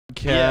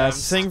Yeah, I'm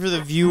saying for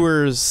the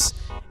viewers,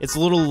 it's a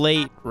little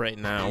late right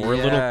now. We're a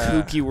little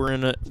kooky.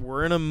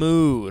 We're in a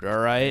mood, all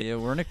right? Yeah,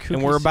 we're in a kooky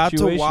and we're about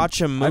situation. to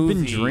watch a movie.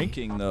 I've been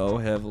drinking though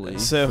heavily.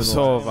 So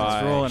have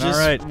I. Just,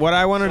 all right. What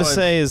I wanted to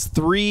say is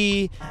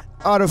 3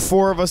 out of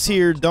 4 of us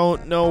here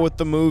don't know what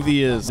the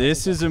movie is.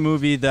 This is a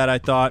movie that I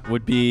thought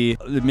would be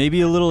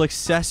maybe a little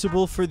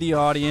accessible for the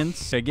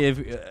audience. I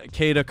gave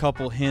Kate a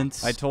couple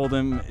hints. I told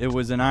him it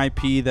was an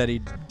IP that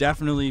he'd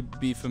definitely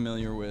be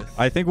familiar with.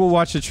 I think we'll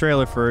watch the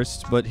trailer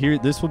first, but here,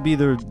 this will be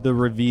the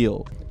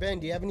reveal. Ben,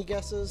 do you have any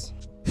guesses?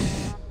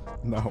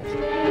 No.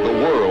 The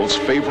world's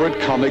favorite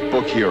comic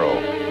book hero,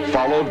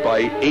 followed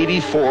by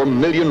 84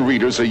 million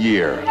readers a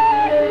year.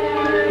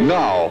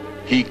 Now,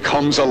 he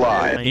comes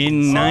alive.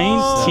 In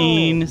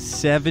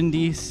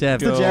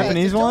 1977. The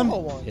Japanese one?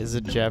 Is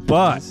it Japanese?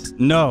 But,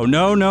 no.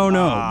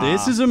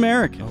 This is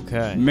American.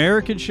 Okay.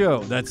 American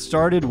show that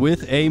started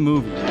with a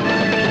movie.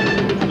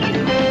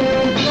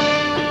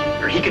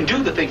 He can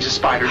do the things a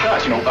spider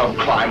does, you know,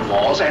 climb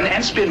walls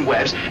and spin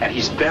webs, and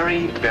he's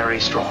very, very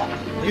strong.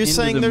 You're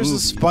saying there's a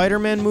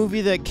Spider-Man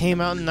movie that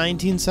came out in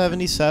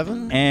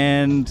 1977?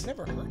 And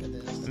Never heard of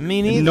this.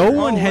 Me neither. no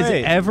one has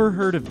ever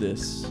heard of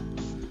this.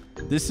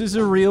 This is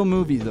a real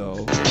movie,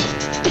 though.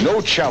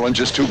 No challenge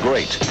is too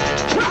great.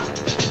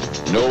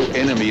 No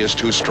enemy is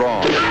too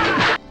strong.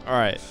 All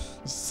right.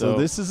 So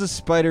this is a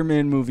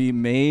Spider-Man movie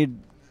made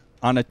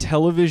on a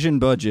television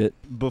budget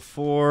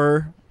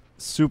before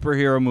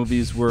superhero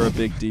movies were a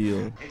big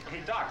deal. Hey,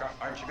 Doc,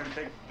 aren't you going to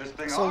take this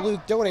thing So, off? Luke,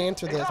 don't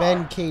answer this.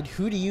 Ben, Cade,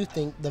 who do you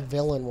think the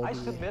villain will be?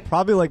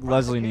 Probably like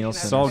Leslie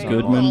Nielsen. Saul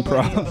Goodman,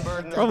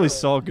 probably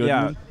Saul Goodman.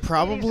 Yeah.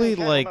 Probably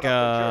like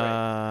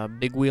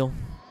Big Wheel.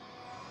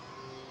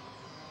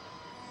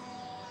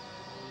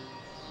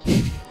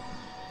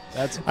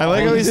 I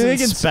like how he's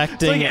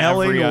inspecting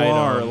every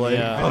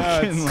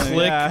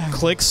item.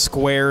 Click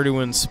square to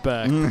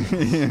inspect.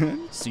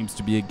 Seems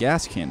to be a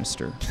gas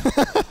canister.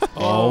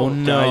 Oh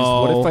no!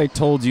 Guys, what if I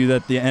told you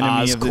that the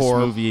enemy of this Oscorp.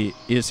 movie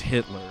is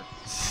Hitler?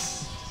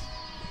 Is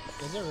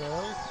it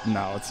really?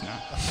 No, it's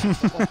not.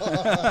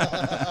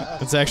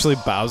 It's actually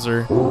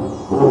Bowser.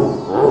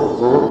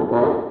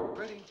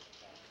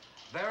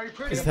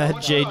 Is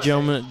that J.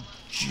 Jonah?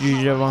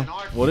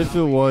 What if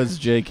it was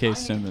J.K.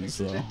 Simmons,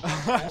 though?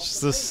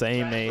 Just the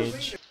same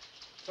age.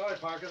 Sorry,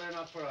 Parker, they're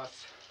not for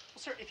us. Well,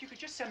 sir, if you could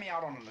just send me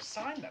out on an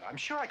assignment, I'm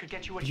sure I could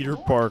get you what Peter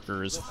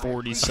Parker is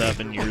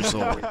 47 years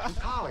old.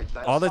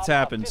 All that's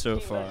happened so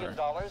far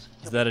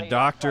is that a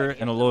doctor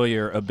and a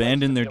lawyer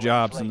abandoned their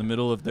jobs in the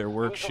middle of their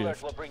work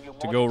shift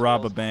to go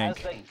rob a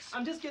bank.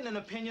 I'm just getting an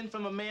opinion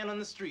from a man on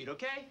the street,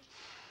 okay?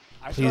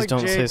 Please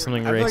don't say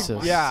something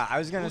racist. Yeah, I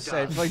was going to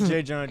say, I feel like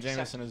J. Jonah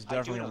Jameson is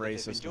definitely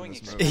racist in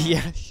this movie.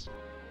 Yeah.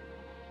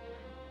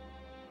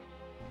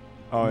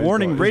 Oh,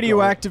 Warning,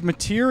 radioactive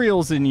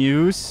materials in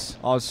use.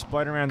 Oh,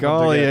 Spider-Man.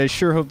 Golly, I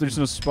sure hope there's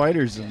no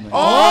spiders in there.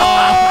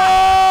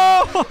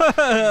 Oh!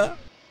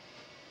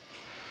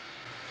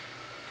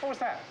 What was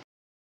that?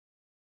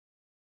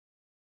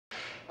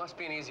 Must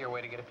be an easier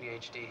way to get a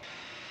PhD.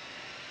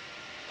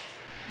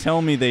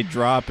 Tell me they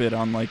drop it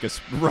on like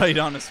right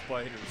on a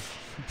spider.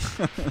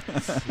 You're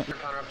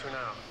Connor up to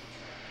now.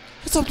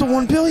 It's up to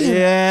 1 billion.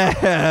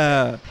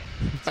 Yeah.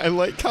 I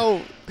like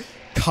how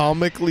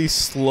comically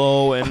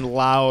slow and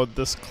loud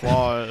this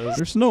claw is.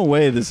 There's no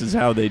way this is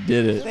how they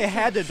did it. They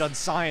had to have done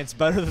science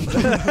better than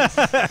this.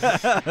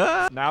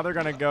 Now they're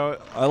gonna go.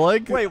 I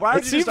like. Wait, why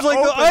would it you seems just like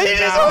open it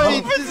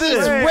now?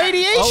 There's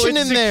radiation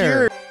in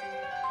there.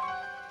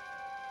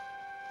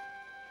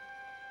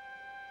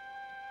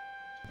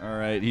 All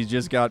right, he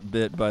just got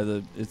bit by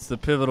the. It's the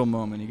pivotal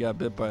moment. He got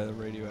bit by the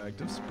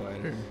radioactive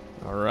spider.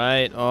 All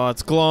right. Oh,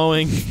 it's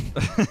glowing. He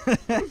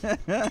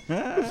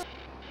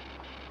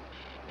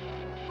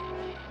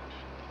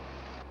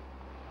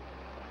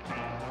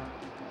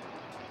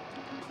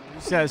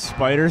has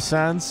spider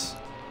sense.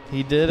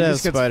 He did have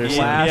spider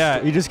sense. Yeah,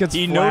 he just gets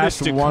he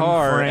flashed noticed a one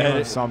car frame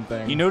of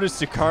something. He noticed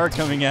a car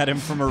coming at him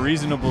from a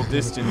reasonable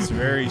distance,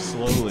 very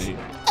slowly.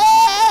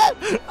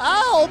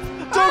 Help!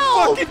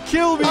 Don't fucking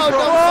kill me, bro!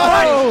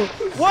 Whoa!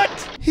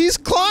 What? He's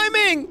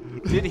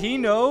climbing! Did he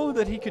know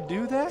that he could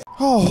do that?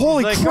 Oh,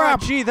 holy Like,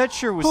 crap! oh, gee, that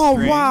sure was Oh,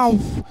 strange. wow!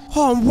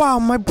 Oh, wow,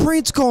 my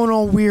brain's going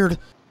all weird.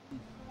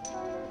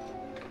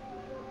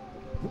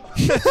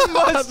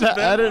 Must have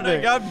been when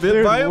I got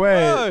bit by a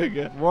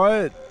bug.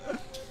 What?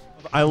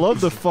 I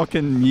love the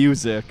fucking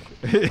music.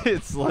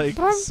 It's like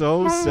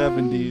so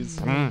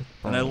 70s.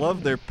 And I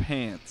love their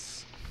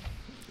pants.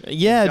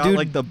 Yeah, got, dude.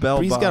 like the bell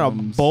he's got a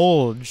bottoms.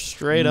 bulge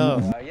straight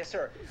up. Yes,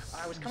 sir.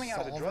 I was coming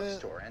out of the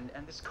drugstore, and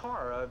this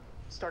car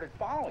started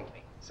following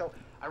me. So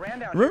I ran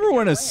down. Remember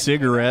when a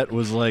cigarette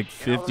was like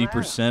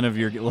 50% of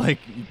your, like,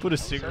 you put a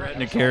cigarette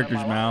in a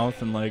character's mouth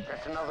and like,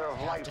 That's another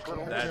of life's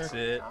little that's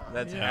it.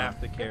 That's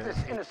half the character.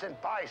 This innocent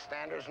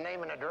bystander's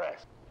name and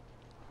address.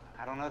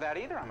 I don't know that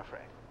either, I'm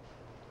afraid.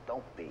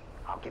 Don't be.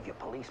 I'll give you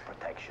police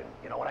protection.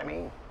 You know what I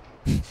mean?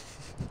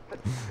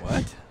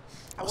 What?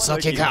 Suck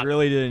Like it you up.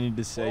 really didn't need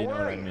to say, you know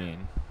what I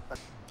mean?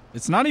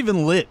 It's not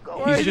even lit.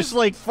 He's just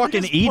like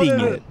fucking eating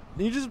it.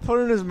 He just put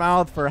it in his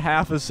mouth for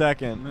half a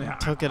second.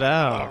 Took it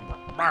out.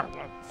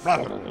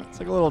 It's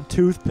like a little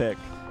toothpick.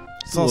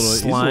 It's all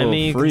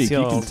slimy. He's a little freak.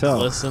 You You can tell.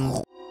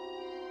 Glisten.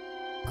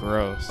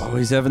 Gross. Oh,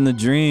 he's having the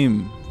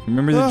dream.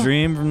 Remember the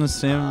dream from the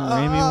Sam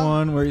Raimi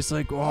one where he's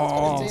like,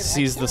 oh,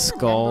 sees the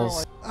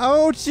skulls.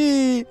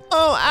 Ouchie!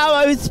 Oh, ow,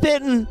 I was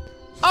spitting.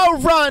 Oh,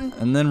 run!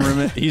 and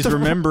then he's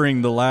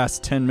remembering the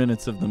last 10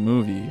 minutes of the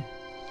movie.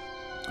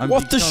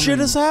 What the shit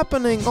is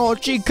happening? Oh,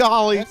 gee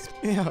golly.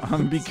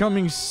 I'm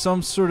becoming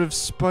some sort of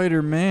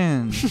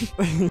Spider-Man.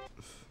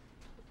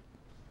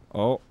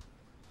 Oh.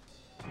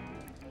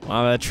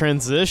 Wow, that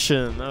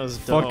transition. That was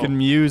dope. Fucking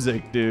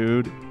music,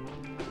 dude.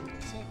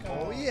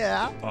 Oh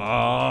yeah.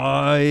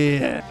 Oh,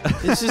 yeah.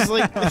 It's just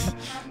like,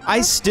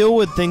 I still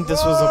would think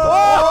this was a...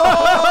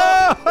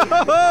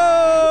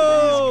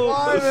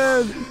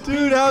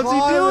 Dude, how's he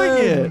doing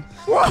it?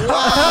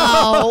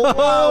 Wow!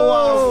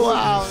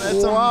 Wow!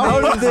 That's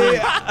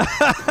amazing.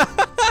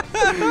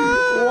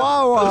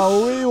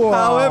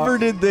 However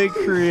did they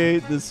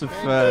create this Can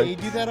effect? you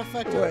do that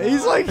effect?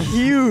 He's like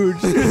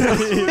huge.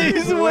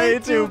 He's way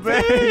too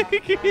big.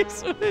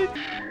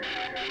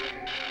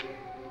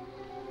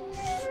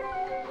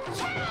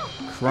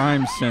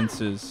 Crime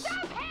senses.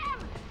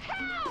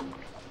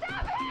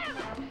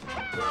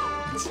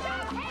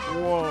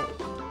 Whoa.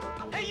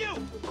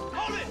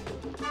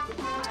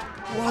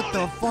 What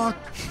the fuck?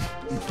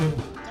 What the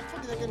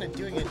fuck are they gonna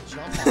do again?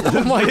 Jump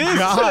Oh my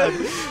god.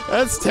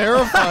 That's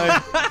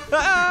terrifying.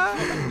 Now,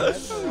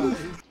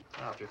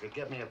 if you could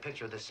get me a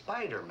picture of the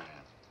Spider-Man,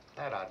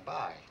 that I'd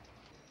buy.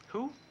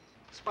 Who?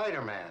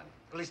 Spider-Man.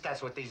 At least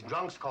that's what these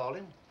drunks call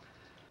him.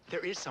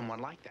 There is someone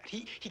like that.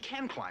 He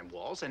can climb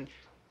walls, and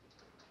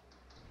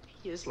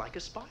he is like a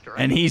spider.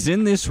 And he's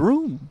in this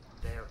room.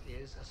 There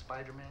is a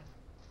Spider-Man?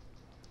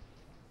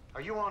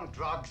 Are you on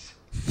drugs?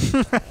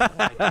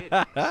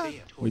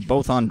 We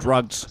both on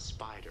drugs. A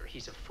spider.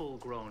 He's a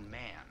full-grown man.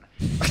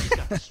 He's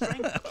got the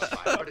strength of a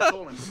spider, but it's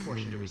all in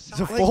proportion to his size.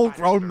 He's a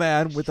full-grown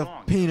man with a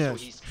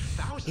penis.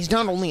 He's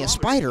not only a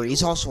spider,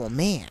 he's also a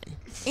man.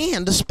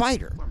 And a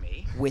spider.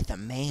 With a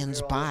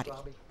man's body.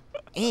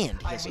 And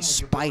he's a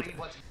spider.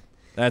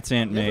 That's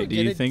Aunt May. Do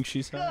you think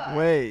she's hot?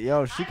 Wait,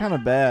 yo, she kind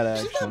of bad,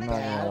 actually. She's I'm not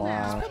gonna He's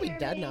lie. probably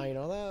dead now, you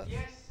know that?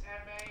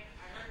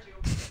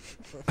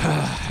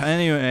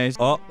 Anyways.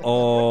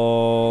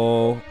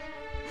 Uh-oh. Oh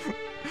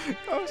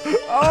my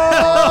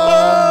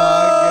god!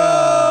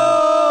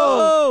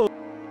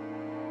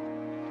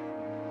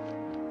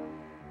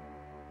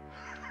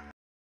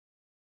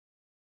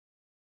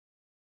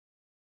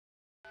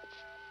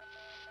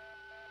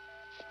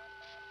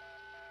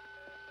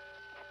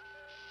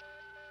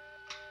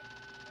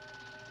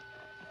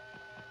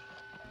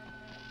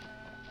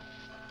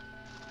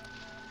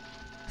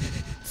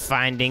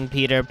 Finding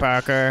Peter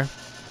Parker.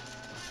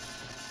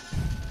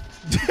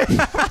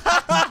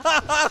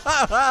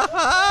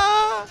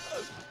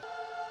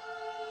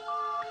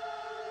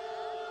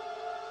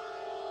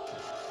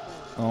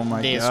 Oh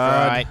my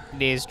god.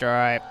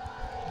 Destroy.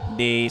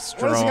 What, is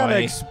he gonna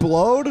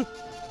explode?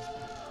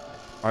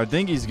 I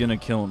think he's gonna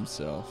kill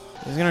himself.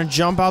 He's gonna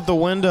jump out the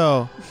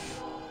window.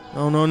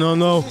 No. No.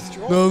 No.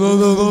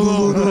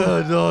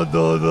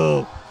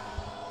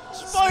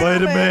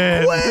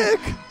 Spider-Man! Quick!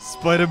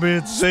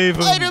 Spider-Man, save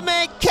him!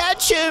 Spider-Man,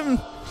 catch him!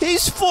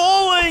 He's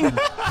falling!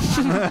 Look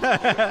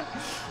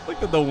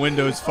at the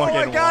windows fucking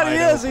Oh my god, he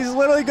wide is! He's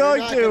literally They're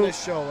going not to! gonna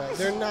show it.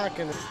 They're not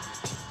gonna.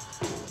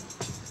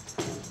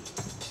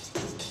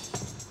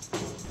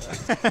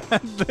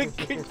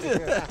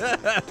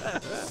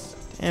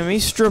 Damn, he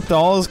stripped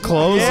all his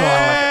clothes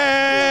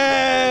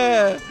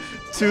Yeah!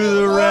 To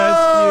the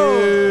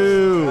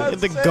rescue! off. Get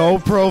the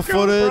GoPro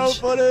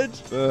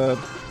footage.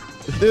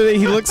 Dude,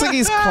 he looks like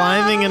he's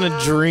climbing in a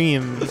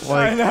dream. Like,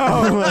 I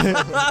know.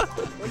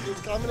 Like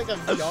he's coming like a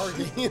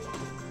VR game.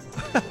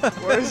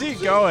 Where is he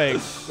going?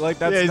 Like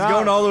that's Yeah, he's not-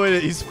 going all the way to.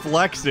 He's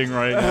flexing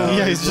right now.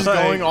 yeah, he's just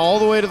going all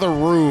the way to the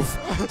roof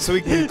so he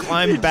can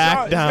climb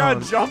back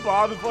down. He's gotta jump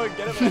off the fucking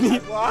get him in the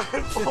block.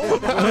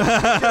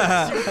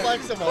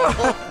 Suplex him all.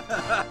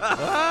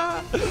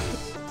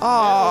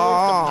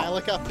 Oh,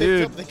 Look how picked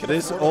Dude, up they can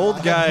this afford old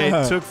a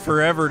guy took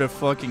forever to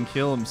fucking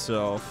kill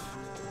himself.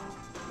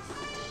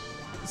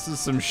 This is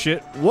some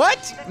shit.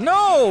 What?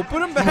 No!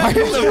 Put him back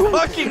in the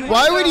fucking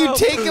why would you window.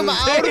 take him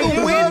out of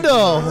the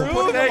window?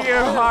 Take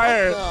him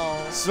higher.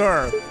 No.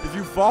 Sir, if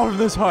you fall from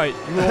this height,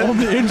 you will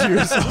only injure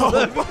yourself.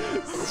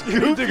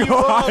 Scoop to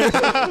go higher.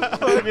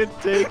 Fucking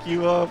take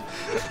you up.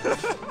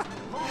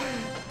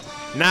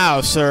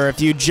 Now, sir, if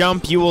you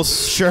jump, you will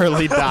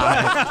surely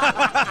die.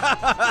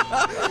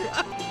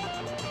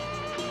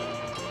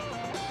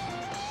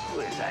 Who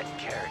is that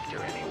character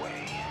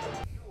anyway?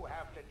 You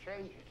have to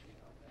change it.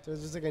 So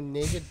it's just like a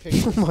naked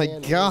picture. Oh my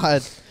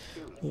god.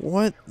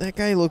 What? That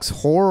guy looks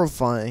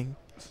horrifying.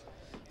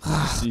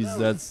 He's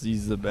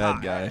the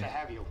bad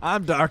guy.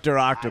 I'm Dr.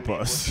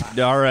 Octopus.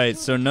 All right,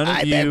 so none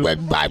of you,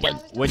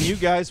 when you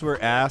guys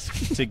were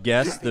asked to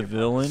guess the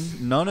villain,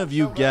 none of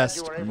you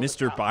guessed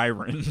Mr.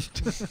 Byron,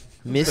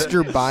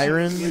 Mr.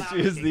 Byron? which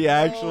is the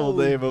actual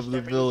name of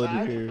the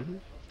villain here.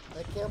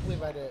 I can't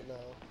believe I didn't know.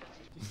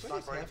 It's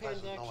not very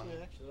impressive knowing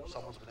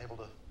someone's been able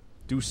to...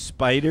 Do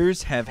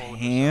spiders have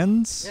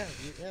hands?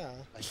 Yeah.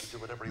 Make you do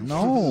whatever you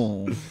No.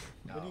 want.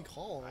 What do you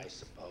call them? I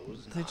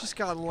suppose They just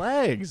got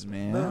legs,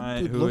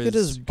 man. Dude, look at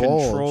his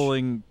bulge.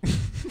 Controlling.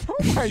 Oh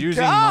my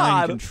using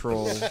God. mind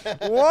control.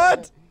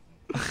 What?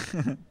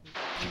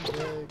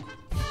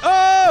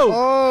 Oh!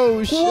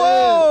 Oh shit!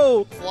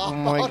 Whoa! Oh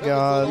my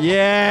God!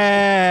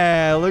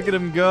 Yeah! Look at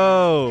him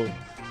go.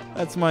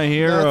 That's my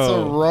hero. That's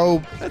a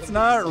rope. That's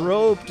not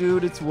rope,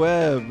 dude. It's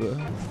web.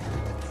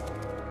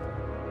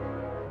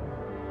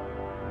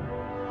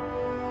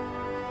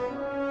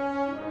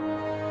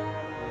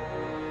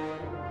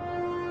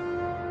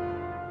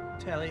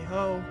 Tally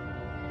ho!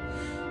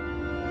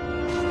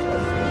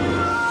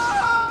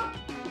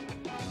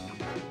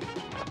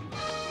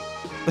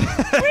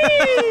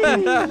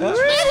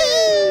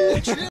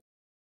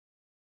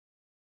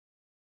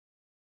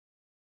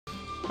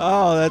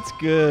 Oh, that's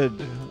good.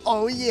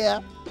 Oh yeah.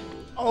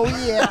 Oh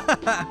yeah.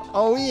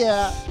 Oh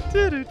yeah.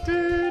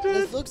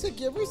 This looks like,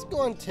 you ever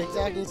go on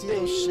TikTok and you see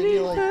those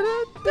shitty like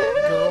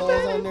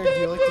girls on there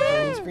do like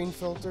the green screen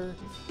filter?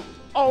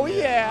 Oh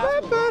yeah.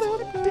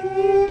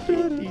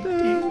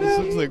 This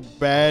looks like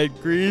bad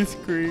green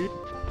screen.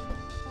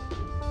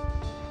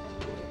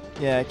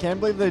 Yeah, I can't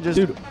believe they just.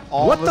 Dude,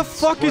 what the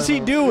fuck is he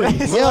doing?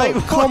 Yo, Like,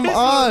 come what is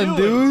he on,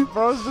 doing? dude.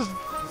 Bro's just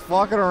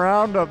fucking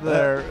around up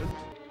there.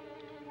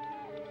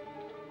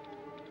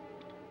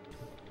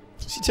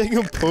 Is he taking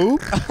a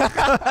poop?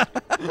 Why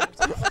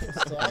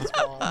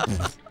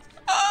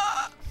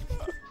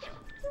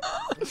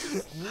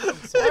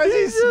is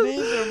he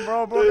sneezing,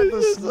 bro? Look at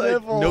the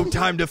sniffle. No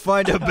time to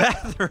find a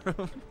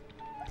bathroom.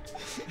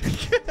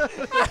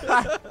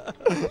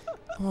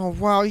 Oh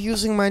wow,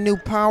 using my new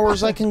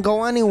powers, I can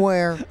go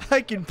anywhere. I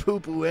can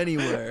poo-poo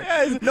anywhere.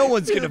 No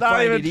one's He's gonna not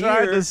find even it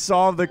trying here. to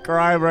solve the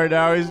crime right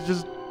now. He's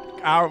just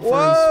out for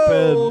a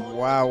spin.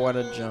 Wow, what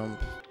a jump.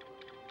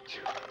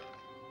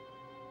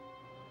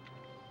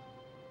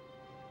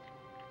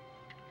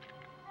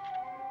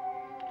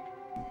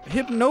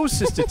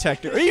 Hypnosis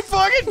detector. He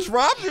fucking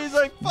drops it. He's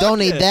like, fuck Don't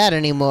need it. that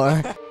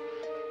anymore.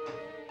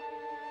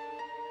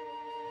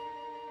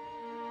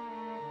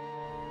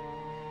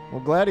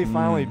 Well, glad he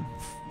finally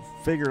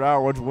figured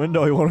out which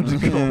window he wanted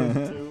to go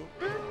into.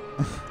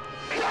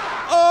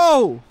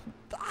 Oh!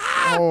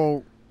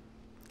 Oh,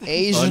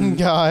 Asian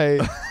guy.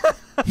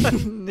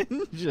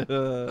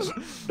 Ninja.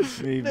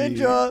 Maybe.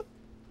 Ninja.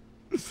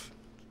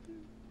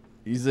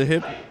 He's a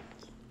hip.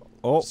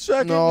 Oh.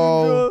 Second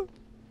ninja.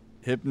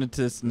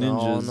 Hypnotist No,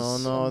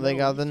 ninjas. no, they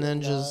got the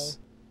ninjas.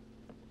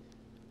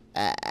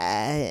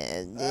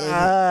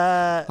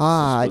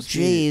 Ah,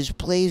 jeez,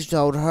 please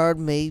don't hurt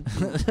me.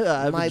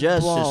 I'm My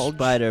just bulge. a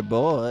spider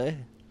boy.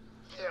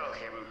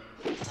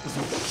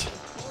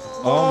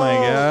 Oh my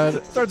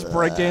God! Starts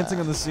breakdancing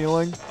on the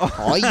ceiling.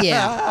 Oh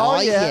yeah, oh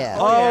yeah.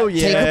 Oh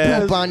yeah! Take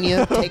a poop on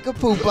you. Take a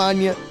poop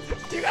on you.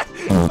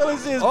 What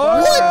is his What?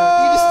 He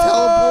just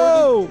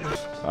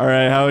teleported. All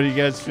right, how do you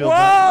guys feel?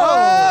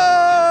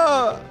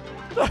 That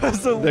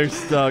was the They're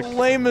stuck.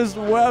 lamest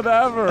web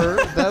ever.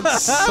 That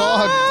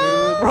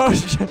sucked, dude.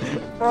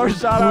 Bro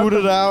shot out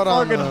Booted the out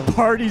on fucking them.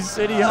 Party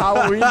City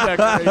Halloween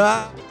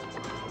decoration.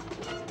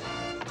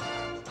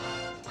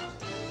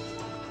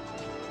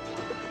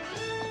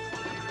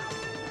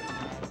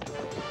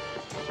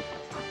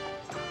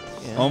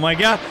 Oh my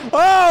God!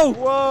 Oh!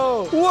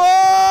 Whoa!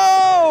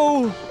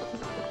 Whoa!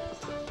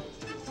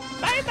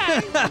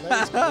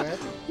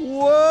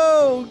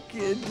 Whoa!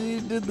 Kid, he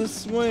did the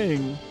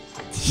swing.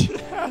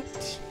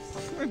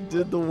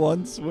 Did the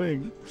one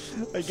swing.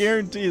 I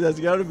guarantee that's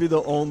got to be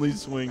the only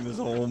swing this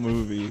whole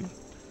movie.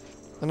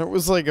 And it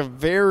was like a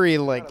very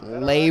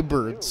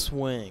labored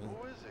swing.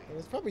 It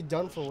was probably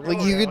done for real.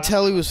 Like you could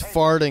tell he was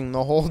farting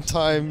the whole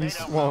time he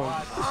swung.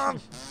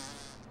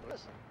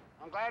 Listen,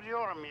 I'm glad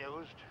you're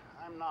amused.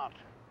 I'm not.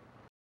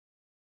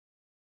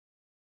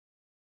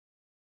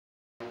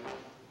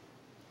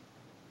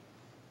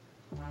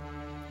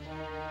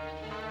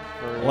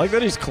 I like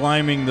that he's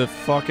climbing the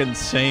fucking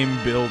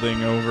same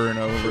building over and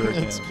over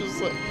again. It's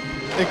just like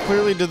they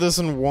clearly did this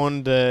in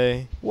one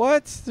day.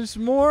 What? There's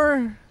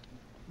more?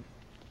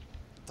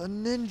 The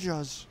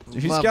ninjas.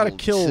 He's got to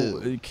kill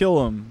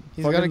him.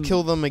 He's got to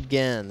kill them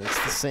again.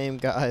 It's the same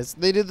guys.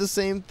 They did the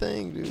same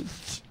thing, dude.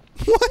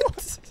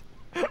 What?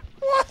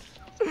 What?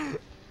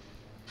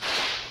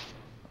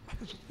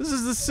 This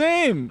is the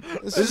same.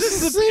 Is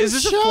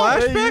this a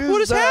flashback?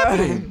 What is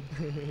happening?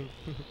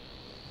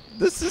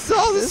 This is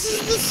all. This is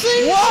the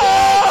same. Whoa!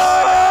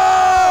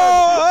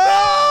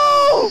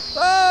 Oh!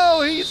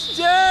 Oh, he's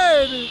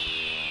dead.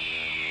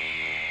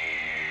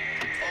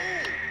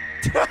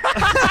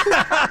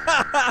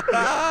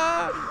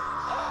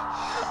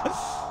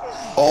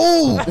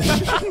 Oh!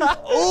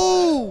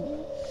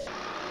 Oh!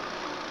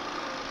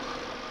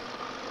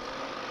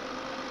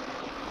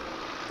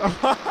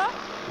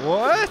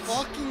 What?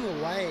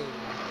 Fucking way.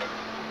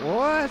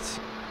 What?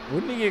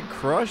 Wouldn't he get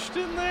crushed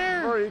in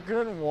there? Bro, you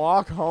couldn't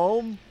walk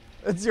home?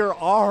 It's your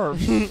arm.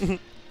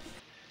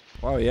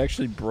 Wow, he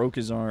actually broke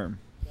his arm.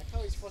 That's how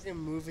he's supposed fucking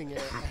moving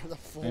it at the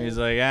full. And he's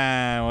like,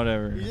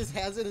 whatever. He just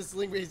has it in his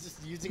sling, but he's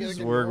just using it like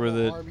Just a work with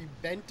normal it. arm. He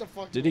bent a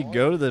fucking Did he arm.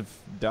 go to the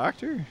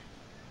doctor?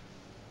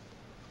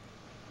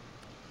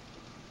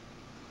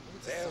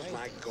 There's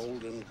my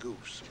golden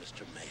goose,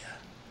 Mr. Mayor.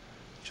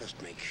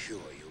 Just make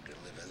sure you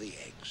deliver the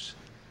eggs.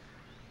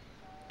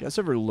 You guys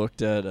ever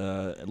looked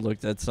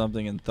at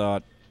something and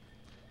thought,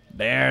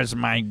 "There's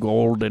my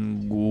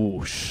golden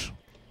goose"?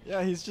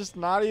 Yeah, he's just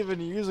not even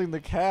using the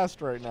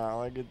cast right now.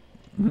 Like it.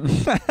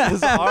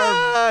 His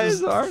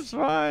arm's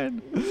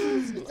fine.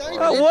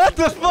 What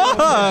the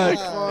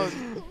fuck?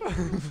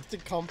 The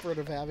comfort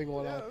of having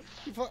one out.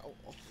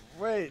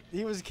 Wait,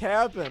 he was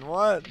capping.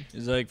 What?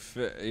 He's like,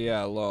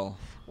 yeah, lol.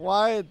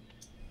 Why?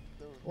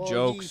 Well,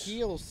 Jokes. He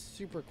heals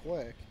super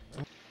quick.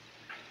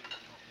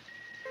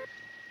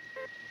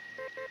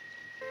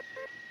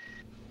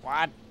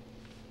 What?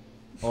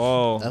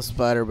 Oh. That's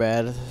Spider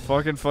Bad.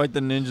 Fucking fight the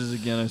ninjas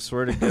again, I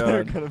swear to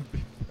God.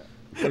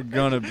 They're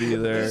gonna be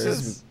there.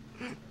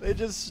 They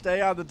just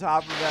stay on the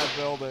top of that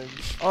building.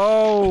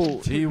 Oh,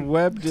 he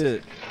webbed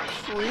it.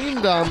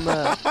 Creamed on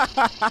that.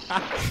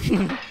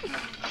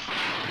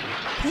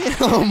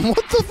 Damn,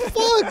 what the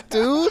fuck,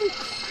 dude?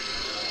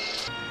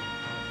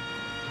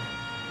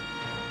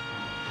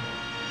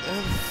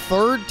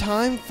 Third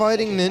time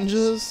fighting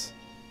ninjas?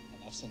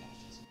 Enough's enough.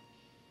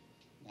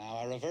 Now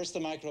I reverse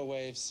the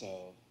microwave,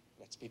 so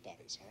let's be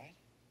buddies, all right?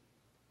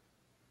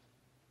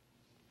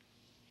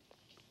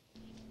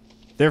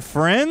 They're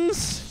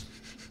friends?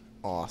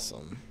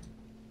 Awesome.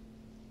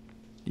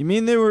 You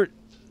mean they were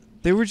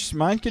just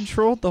mind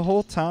controlled the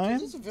whole time?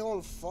 This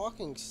villain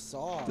fucking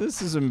sucks.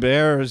 This is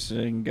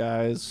embarrassing,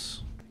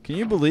 guys. Can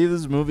you believe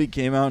this movie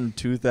came out in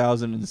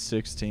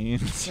 2016?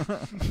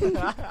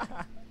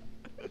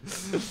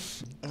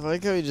 I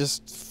like how he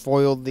just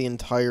foiled the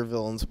entire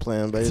villain's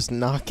plan by just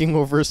knocking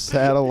over a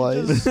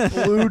satellite. Just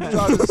splooged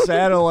on the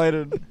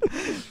satellite.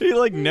 He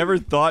like never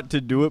thought to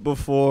do it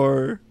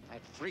before.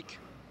 That freak.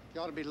 He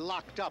ought to be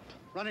locked up,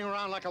 running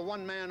around like a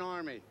one-man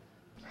army.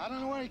 I don't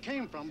know where he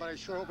came from, but I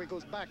sure hope he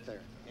goes back there.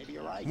 Maybe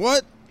you're right.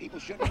 What? People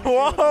shouldn't.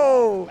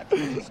 Whoa!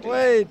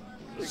 Wait.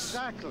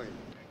 Exactly.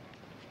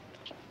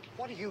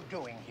 What are you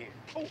doing here?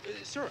 Oh,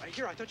 sir,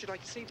 here, I thought you'd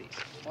like to see these.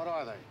 What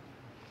are they?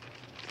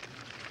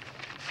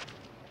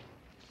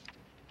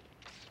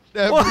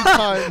 Every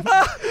time.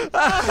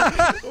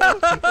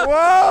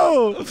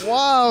 Whoa!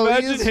 Wow.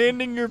 Imagine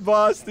handing your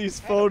boss these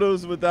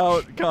photos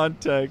without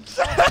context.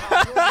 You're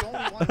the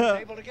only one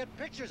who's able to get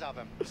pictures of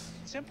him.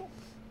 Simple.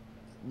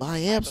 I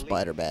am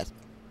Spider Bad.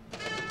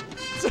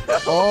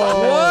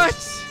 Oh. What?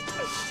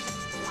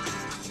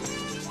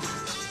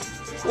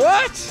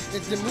 What?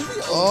 Is the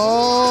movie?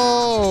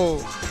 Oh.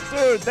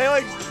 Dude,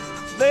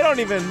 they don't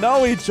even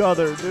know each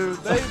other, dude.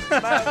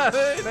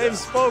 They've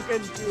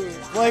spoken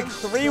like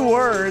 3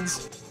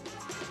 words.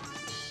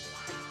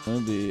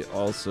 Maybe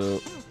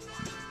also.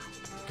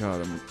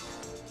 God,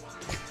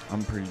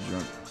 I'm pretty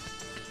drunk.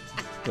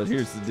 But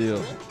here's the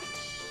deal.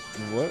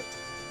 What?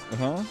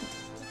 Huh?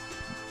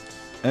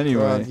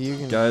 Anyway, Rob,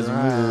 guys, I'm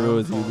gonna be real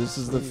with you. This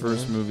is the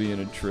first movie in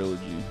a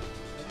trilogy.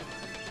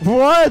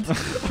 What?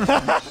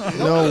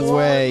 No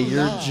way,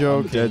 you're I'm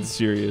joking. dead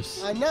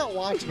serious. I'm not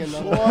watching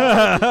another one.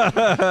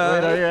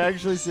 Wait, are you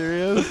actually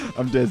serious?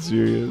 I'm dead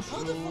serious.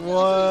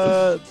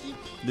 What?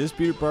 This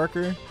Peter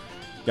Parker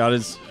got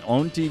his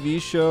own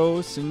TV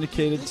show,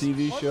 syndicated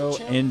TV show,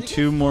 and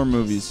 2 more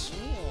movies.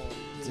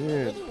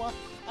 Dude.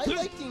 I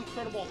like the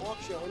Incredible Hulk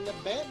show, and the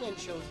Batman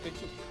show is good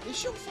too. This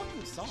show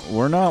fucking sucks.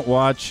 We're not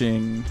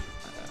watching.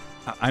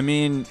 I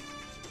mean,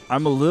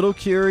 I'm a little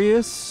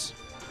curious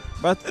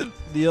about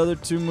the other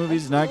 2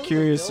 movies. Not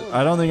curious.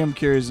 I don't think I'm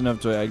curious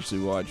enough to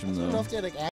actually watch them though.